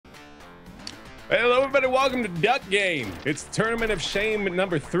Hello, everybody. Welcome to Duck Game. It's Tournament of Shame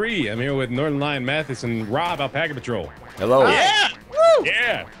number 3. I'm here with Northern Lion Mathis and Rob Alpaca Patrol. Hello. Yeah! Woo!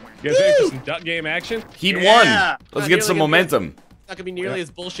 Yeah. You guys ready for some Duck Game action? Heat Yeah. 1. Let's get some momentum. It's not gonna be nearly as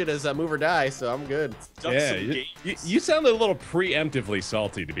bullshit as Move or Die, so I'm good. Yeah. You sounded a little preemptively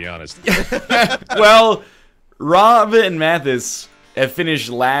salty, to be honest. Well, Rob and Mathis have finished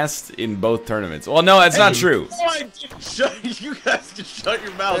last in both tournaments. Well, no, that's not true. Oh, I didn't shut you guys can shut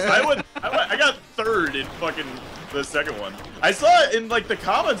your mouths. I got third in fucking the second one. I saw it in like the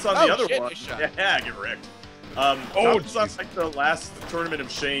comments on the other shit, one. nice shot. Yeah, get wrecked. That was like the last Tournament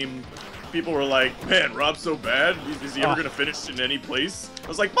of Shame. People were like, "Man, Rob's so bad. Is he ever gonna finish in any place?" I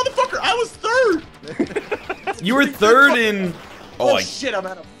was like, "Motherfucker, I was third." You were third in... Oh shit, I'm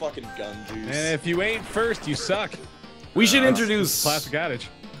out of fucking gun juice. And if you ain't first, you suck. We should introduce Classic adage.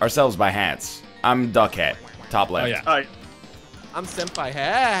 ourselves by hats. I'm Duck Hat, top left. Oh, yeah. I'm Senpai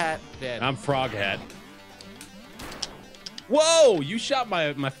Hat. Dead. I'm Frog Hat. Whoa! You shot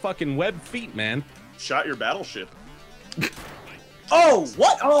my fucking web feet, man. Shot your battleship. Oh,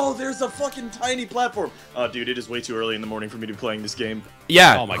 what? Oh, there's a fucking tiny platform. Oh, dude, it is way too early in the morning for me to be playing this game.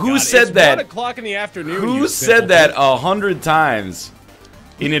 Yeah, Oh my who God. said It's that? 1 o'clock in the afternoon. Who you said that simpleton. 100 times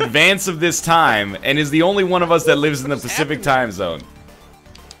in advance of this time and is the only one of us that lives in the Pacific time zone?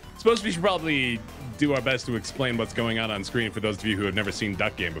 Suppose we should probably do our best to explain what's going on screen for those of you who have never seen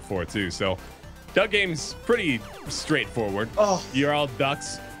Duck Game before, too. So, Duck Game's pretty straightforward. Oh. You're all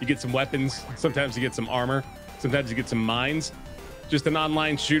ducks. You get some weapons. Sometimes you get some armor. Sometimes you get some mines. Just an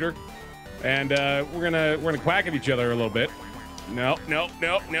online shooter. And we're gonna quack at each other a little bit. No. No!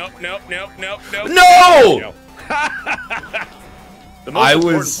 The most I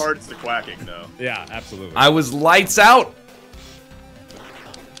important was- part is the quacking, though. Yeah, absolutely. I was lights out.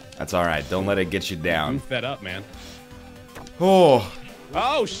 That's all right. Don't let it get you down. I'm fed up, man. Oh,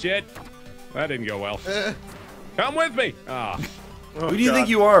 Oh, shit. That didn't go well. Come with me. Ah. who do you think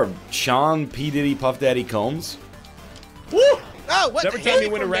you are? Sean P. Diddy Puff Daddy Combs? Woo! Oh, what? Every time you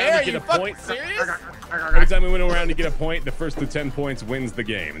win a round, you get a point. Serious? Every time we win around to get a point, the first to 10 points wins the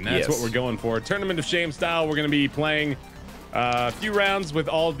game. And that's Yes. what we're going for. Tournament of Shame style. We're going to be playing a few rounds with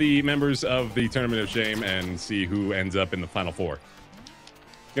all the members of the Tournament of Shame and see who ends up in the Final Four.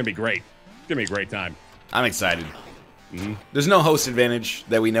 It's going to be great. It's going to be a great time. I'm excited. There's no host advantage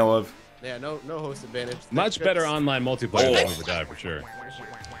that we know of. Yeah, no host advantage. Much better online multiplayer than Move or Die, for sure.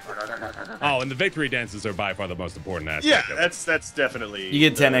 Oh, and the victory dances are by far the most important aspect. Yeah, of it. that's definitely. You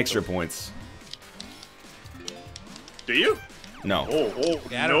get 10 extra points. Do you? No.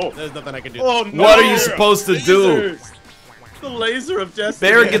 Yeah, No. there's nothing I can do. Oh no! What are you supposed to do? Lasers. The laser of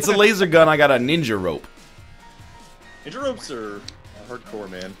destiny. Bear gets a laser gun. I got a ninja rope. Ninja ropes are hardcore,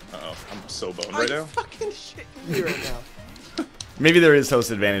 man. Uh-oh, I'm so boned Are right you now. fucking shitting me right now? Maybe there is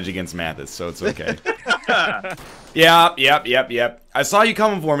host advantage against Mathis, so it's okay. Yep. I saw you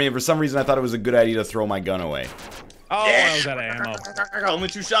coming for me, and for some reason I thought it was a good idea to throw my gun away. Oh, I was out of ammo. Only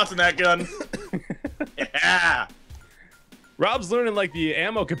 2 shots in that gun. Yeah. Rob's learning like the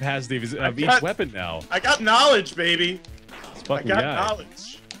ammo capacity of each got- weapon now. I got knowledge, baby. This I fucking got guy.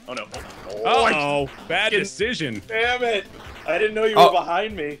 knowledge. Oh no. Oh, bad decision. Damn it. I didn't know you Oh. were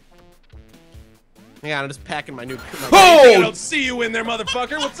behind me. Hang on, I'm just packing my new. I Oh! don't see you in there,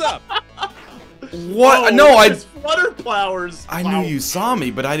 motherfucker. What's up? What? Oh, No, it's flutter flowers. I knew you saw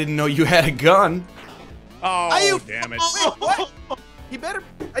me, but I didn't know you had a gun. Oh, Are you? damn it. Oh, wait, what? He better.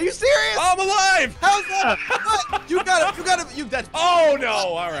 Are you serious? Oh, I'm alive. How's that? What? You got it. You. That's. Oh, no.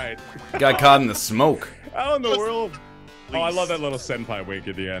 All right. Got caught in the smoke. How in the world? Oh, I love that little senpai wink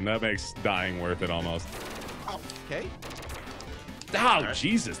at the end. That makes dying worth it almost. Okay. Oh,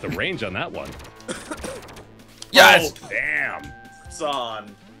 Jesus. The range on that one. Yes! Oh, damn. It's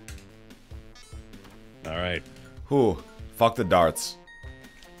on. All right. Whew. Fuck the darts.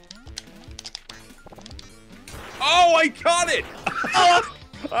 Oh, I caught it.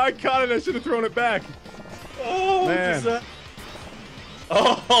 I caught it. I should have thrown it back. Oh, Man. is that-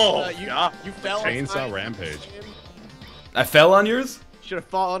 Oh, You God. fell. on Chainsaw mine. Rampage. I fell on yours? Should have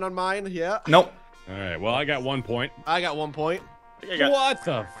fallen on mine. Yeah. Nope. All right. Well, I got 1 point. I got 1 point. I think I got What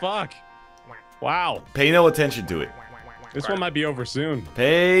the fuck? Wow. Pay no attention to it. This one might be over soon.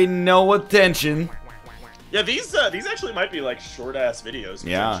 Pay no attention. Yeah, these actually might be like short ass videos.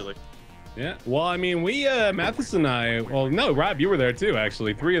 Yeah. Potentially. Yeah. Well, I mean, we, Mathis and I, well, no, Rob, you were there too,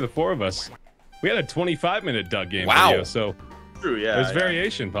 actually. 3 of the 4 of us. We had a 25-minute Duck Game Wow. video, so True. Yeah. there's yeah.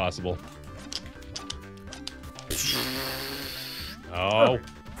 variation possible. Oh.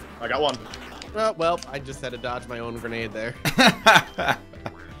 I got one. Well, I just had to dodge my own grenade there.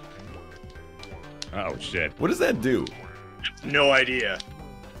 Oh, shit. What does that do? No idea.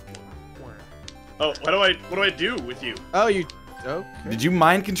 Oh, what do I do with you? Oh, you. Okay. Did you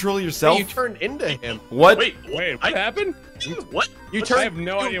mind control Hey, yourself? you turned into him. What? Wait, Wait, what happened? What? You I turned. have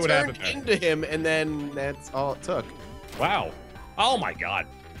no idea what happened turned there. into him, and then that's all it took. Wow. Oh my god.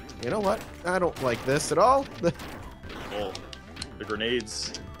 You know what? I don't like this at all. Oh, the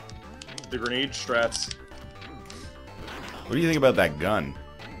grenades. The grenade strats. What do you think about that gun?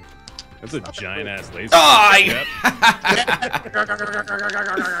 That's a giant ass laser. Oh, Yep,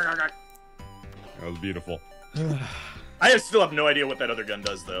 that was beautiful. I still have no idea what that other gun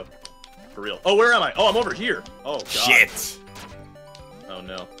does, though. For real. Oh, where am I? Oh, I'm over here. Oh, God. Shit. Oh,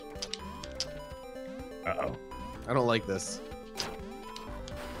 no. Uh-oh. I don't like this.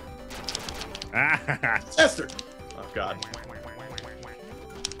 Esther! Oh, God.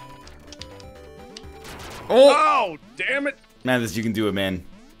 Oh, Oh, damn it. Mathis, you can do it, man.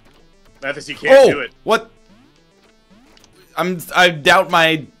 Mathis, you can't do it. What? I doubt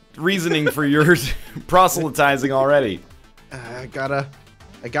my reasoning for your proselytizing already. I gotta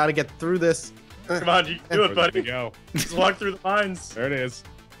get through this. Come on, you can do it, Where did we buddy. go? Just walk through the mines. There it is.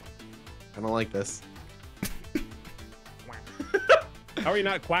 I don't like this. How are you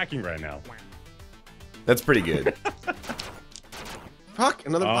not quacking right now? That's pretty good. Fuck,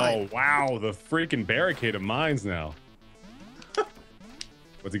 another Oh, mine. wow. The freaking barricade of mines now.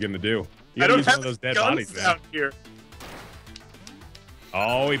 What's he gonna do? You I gotta don't use one have of those dead guns bodies, man. out here.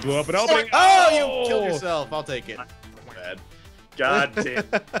 Oh, he blew up an opening. Oh, you killed yourself. I'll take it. Bad. God damn.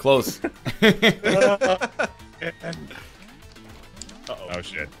 Close. Uh-oh. Oh,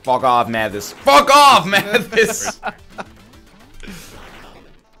 shit. Fuck off, Mathis. Fuck off, Mathis. I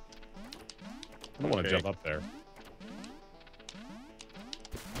don't want to Okay. jump up there.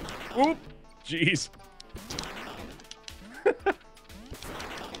 Oop. Jeez.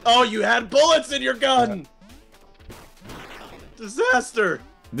 Oh, you had bullets in your gun! Disaster!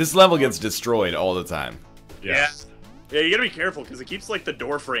 This level gets destroyed all the time. Yeah. Yeah, you gotta be careful, because it keeps, like, the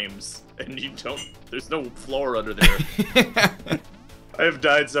door frames, and you don't... There's no floor under there. I have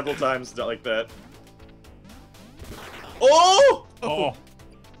died several times like that. Oh! Oh. Oh,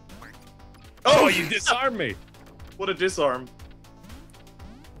 Oh, you disarmed me. What a disarm.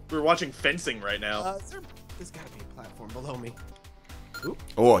 We're watching fencing right now. There's gotta be a platform below me.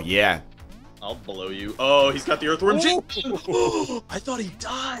 Oh, yeah. I'll blow you. Oh, he's got the earthworm Oh. jig. I thought he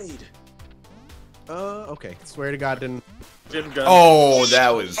died. Okay. Swear to God, didn't Jim gun. Oh, that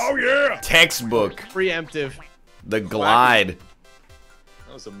was Oh, yeah. textbook. preemptive. The glide.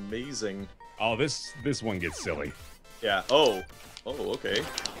 That was amazing. Oh, this one gets silly. Yeah. Oh. Oh, okay.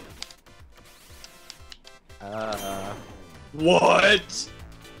 What?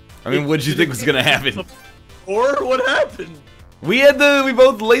 I mean, what'd you think was gonna happen? Or what happened? We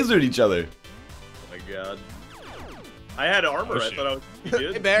both lasered each other. Oh my god. I had armor. Oh, I shit. thought I was pretty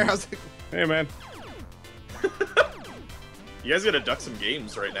Hey, good. Bear, how's it? Hey, man. You guys gotta duck some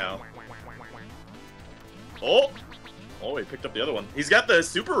games right now. Oh! Oh, he picked up the other one. He's got the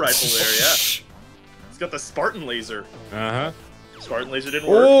super rifle there, yeah. He's got the Spartan laser. Uh-huh. Spartan laser didn't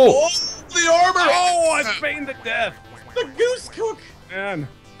work. Oh! The armor! Oh, I feigned to death. The goose cook! Man.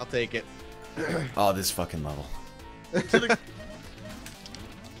 I'll take it. Oh, this fucking level. To the...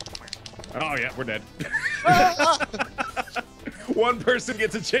 Oh, yeah, we're dead. One person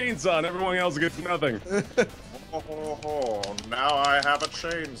gets a chainsaw and everyone else gets nothing. Oh, now I have a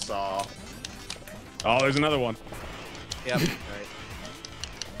chainsaw. Oh, there's another one. Yep. Right.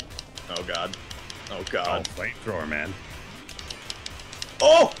 Oh god. Oh Oh, god. flamethrower, man.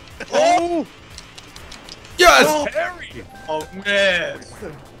 Oh! Oh! Yes! Harry! Oh man!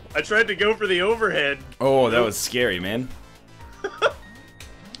 I tried to go for the overhead. Oh, that was scary, man.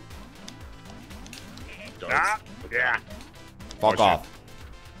 Ah, yeah. Fuck Oh, off.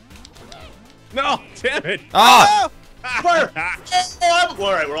 No, damn it. Ah! Fire! Oh,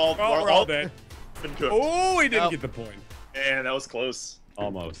 alright, we're all dead. been cooked. Oh, he didn't Nope. get the point. Man, that was close.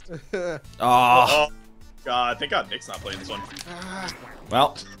 Almost. Oh. Oh god, thank god Nick's not playing this one.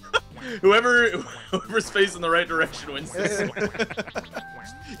 Well, Whoever's facing the right direction wins this one.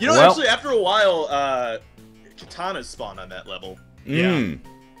 You know, Well- actually, after a while, katanas spawn on that level. mm.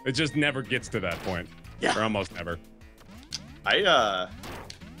 It just never gets to that point. Yeah. Or almost never. Yeah,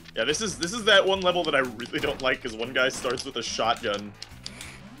 this is that one level that I really don't like, because one guy starts with a shotgun.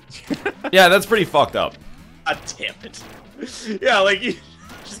 Yeah, that's pretty fucked up. God damn it. Yeah, like, you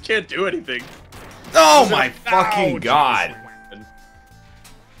just can't do anything. Oh my Oh, fucking Jesus. god.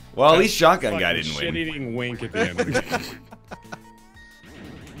 Well, at least Shotgun Guy Fucking didn't win. Shit-eating wink at the end of the game.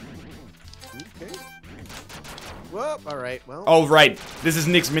 Okay. Well, all right. Well. Oh, right. This is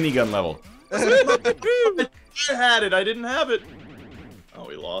Nick's minigun level. I had it, I didn't have it. Oh,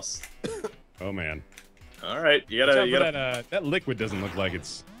 we lost. Oh man. All right, you Watch gotta. out You for gotta. that liquid doesn't look like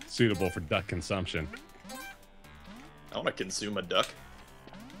it's suitable for duck consumption. I want to consume a duck.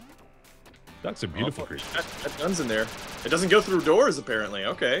 Ducks are beautiful creatures. That gun's in there. It doesn't go through doors, apparently.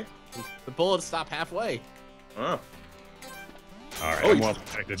 Okay. The bullets stop halfway. Oh. All right, Oh, I'm you well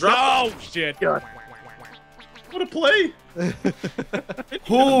protected. dropped Oh shit! God. What a play!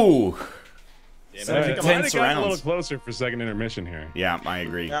 Ooh. Damn it, Seven I think to I'm- Might 10 have gotten a little surrounds. closer for second intermission here. Yeah, I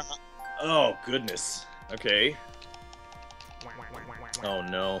agree. Oh goodness. Okay. Oh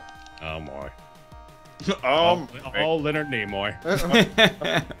no. Oh boy. Oh. Oh, Leonard Nimoy.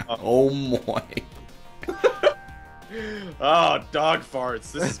 Oh boy. Oh, dog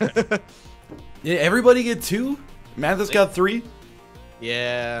farts. This is. Yeah, everybody get 2? Mathis got 3?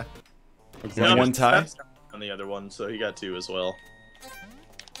 Yeah. Looks Yeah, like one tie? That's on the other one, so he got 2 as well.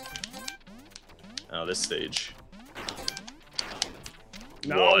 Oh, this stage.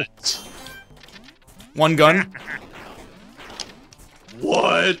 No. What? 1 gun?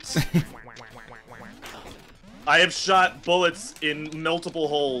 What? I have shot bullets in multiple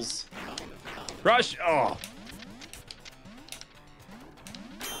holes. Rush. Oh.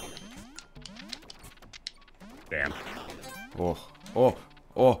 Damn. Oh, oh,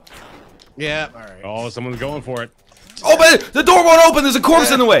 oh. Yeah. All right. Oh, someone's going for it. Oh, but the door won't open. There's a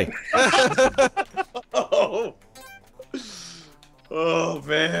corpse in the way. Oh. Oh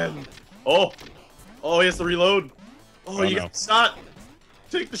man. Oh. Oh, he has to reload. Oh, Oh, you no. got the shot.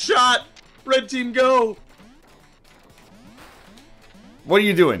 Take the shot. Red team, go. What are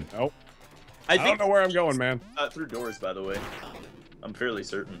you doing? Oh. I I don't think know where I'm going, man. through doors, by the way. I'm fairly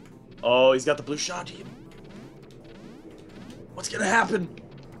certain. Oh, he's got the blue shot team. What's gonna happen?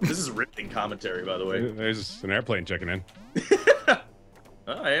 This is ripping commentary, by the way. There's an airplane checking in.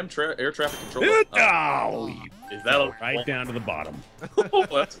 Oh, I am air traffic controller. Oh, Is that right down to the bottom.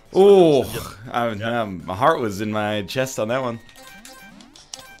 That's- Oh, my heart was in my chest on that one.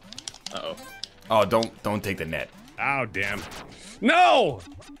 Uh-oh. Oh, don't take the net. Oh, damn. No!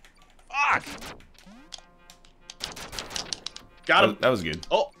 Fuck! Got him. That was good.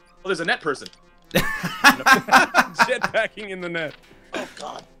 Oh, there's a net person. Jetpacking in the net. Oh,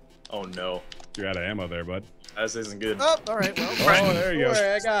 God. Oh, no. You're out of ammo there, bud. This isn't good. Oh, all right. Well, Oh, there you don't go.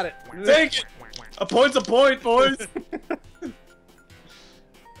 worry, I got it. Take it! A point's a point, boys!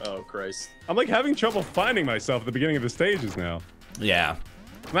 Oh, Christ. I'm like having trouble finding myself at the beginning of the stages now. Yeah.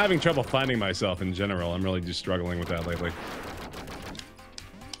 I'm having trouble finding myself in general. I'm really just struggling with that lately.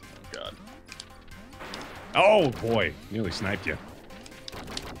 God. Oh, boy. Nearly sniped you.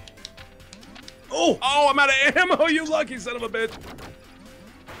 Oh! Oh, I'm out of ammo, you lucky son of a bitch.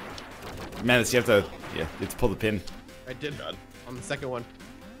 Mathis, you have to pull the pin. I did. God. On the second one.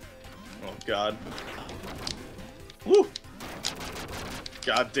 Oh, God. Woo!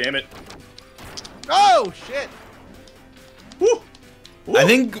 God damn it. Oh shit! Woo! Woo! I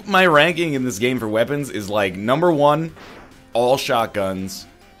think my ranking in this game for weapons is like number 1, all shotguns.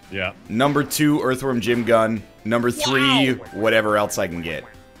 Yeah. Number 2, Earthworm Jim gun. Number 3, whatever else I can get.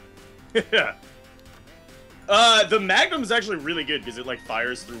 Yeah. The Magnum's actually really good because it like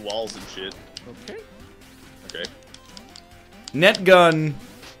fires through walls and shit. Okay. Okay. Net gun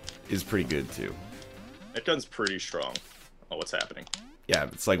is pretty good too. That gun's pretty strong. Oh, what's happening? Yeah,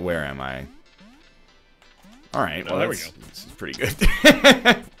 it's like, where am I? All right, well, there we this is pretty good.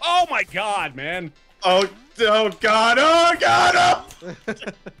 Oh, my God, man. Oh God! Oh God! Oh!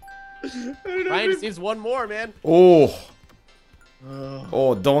 Ryan just needs one more, man. Oh,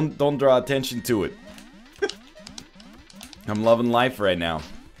 don't draw attention to it. I'm loving life right now.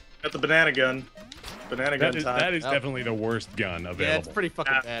 Got the banana gun. Banana gun time. That is Oh. definitely the worst gun available. Yeah, it's pretty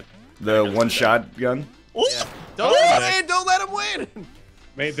fucking bad. The one-shot gun. Ooh! Yeah. Don't let him win! Don't let him win!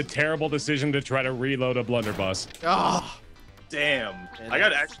 Made the terrible decision to try to reload a blunderbuss. Oh, Damn! And I got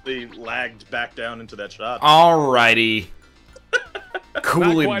that's- actually lagged back down into that shot. Alrighty. Cool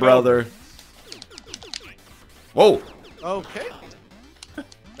Not it, quite brother. Whoa. okay.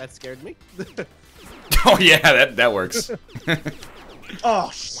 That scared me. Oh yeah, that works. Oh,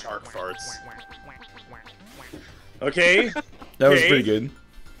 shark farts. Okay. That was Okay. pretty good.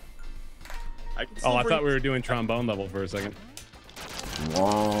 I can see Oh, I where thought you- we were doing trombone level for a second.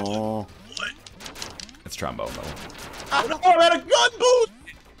 Whoa. It's trombone though. Oh, no, I'm out of gun boots!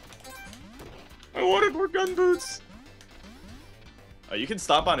 I wanted more gun boots. Oh, you can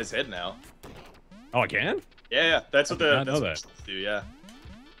stomp on his head now. Oh, I can? Yeah, that's what I did the not know that's that. what do. Yeah.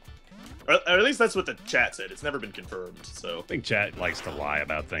 Or at least that's what the chat said. It's never been confirmed, so I think chat likes to lie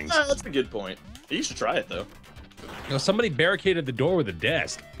about things. that's a good point. You should try it though. You know, somebody barricaded the door with a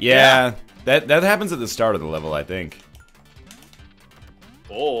desk. Yeah, that happens at the start of the level, I think.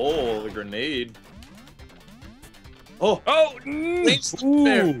 Oh, the grenade. Oh, Oh,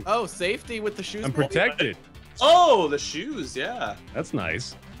 ooh, Oh, safety with the shoes. I'm ball? protected. oh, the shoes. Yeah, That's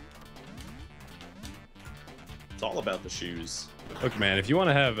nice. it's all about the shoes. Look, man, if you want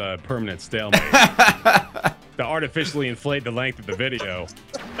to have a permanent stalemate to artificially inflate the length of the video,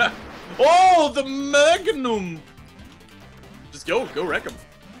 Oh, the Magnum. Just go wreck him.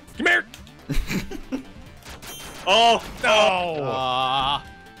 come here. Oh, Oh, Ah.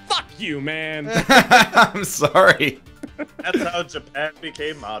 fuck you, man. I'm sorry. that's how Japan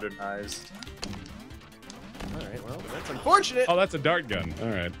became modernized. All right, well, that's unfortunate. Oh, that's a dart gun. All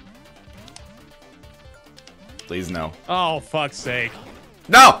right. Please no. Oh, fuck's sake.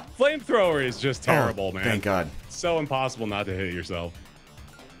 No! Flamethrower is just terrible, Oh, man. Thank God. It's so impossible not to hit yourself.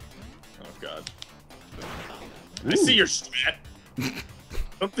 Oh God. I see your strat.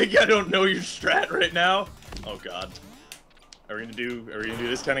 Don't think I don't know your strat right now. Oh God. Are we gonna do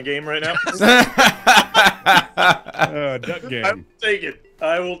this kind of game right now? Duck I game. will take it.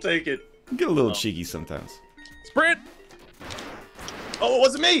 I will take it. Get a little cheeky sometimes. Sprint. Oh, it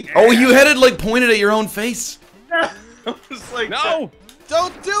wasn't me. Oh, you had it like pointed at your own face. I was like, No.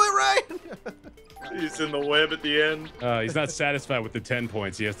 Don't do it, Ryan. he's in the web at the end. He's not satisfied with the 10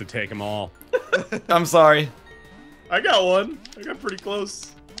 points. He has to take them all. I'm sorry. I got one. I got pretty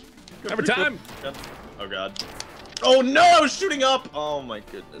close. Got Every pretty time. close. Oh God. Oh no! I was shooting up. Oh my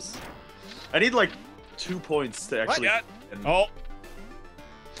goodness. I need like 2 points to actually. Oh.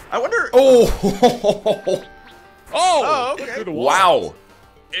 I wonder. Oh! Oh. okay. Through the wall. Wow.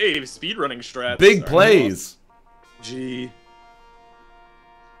 Hey, speedrunning strats. Big Sorry. plays. Gee.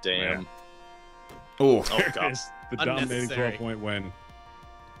 Damn. Man. Oh. Oh There God. it is. The dominating Unnecessary. 12-point win.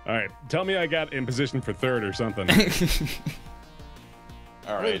 All right. Tell me I got in position for third or something. All I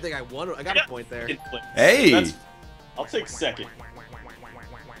don't even right. think I won. I got a point there. Hey. That's- I'll take second.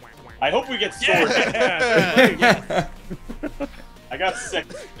 I hope we get sword. Yeah. I got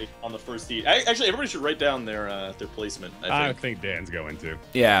second on the first heat. Actually, everybody should write down their placement. I I think. think Dan's going to.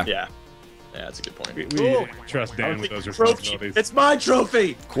 Yeah. Yeah. Yeah, that's a good point. We Cool. trust Dan with those Trophy. responsibilities. It's my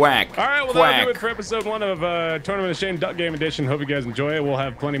trophy. Quack. All right, well, that'll do Quack. it for episode 1 of Tournament of Shame Duck Game Edition. Hope you guys enjoy it. We'll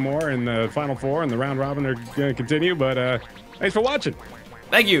have plenty more in the Final Four, and the round robin are going to continue. But thanks for watching.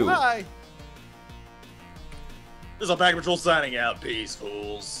 Thank you. Bye. This is Pack Patrol signing out. Peace,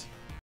 fools.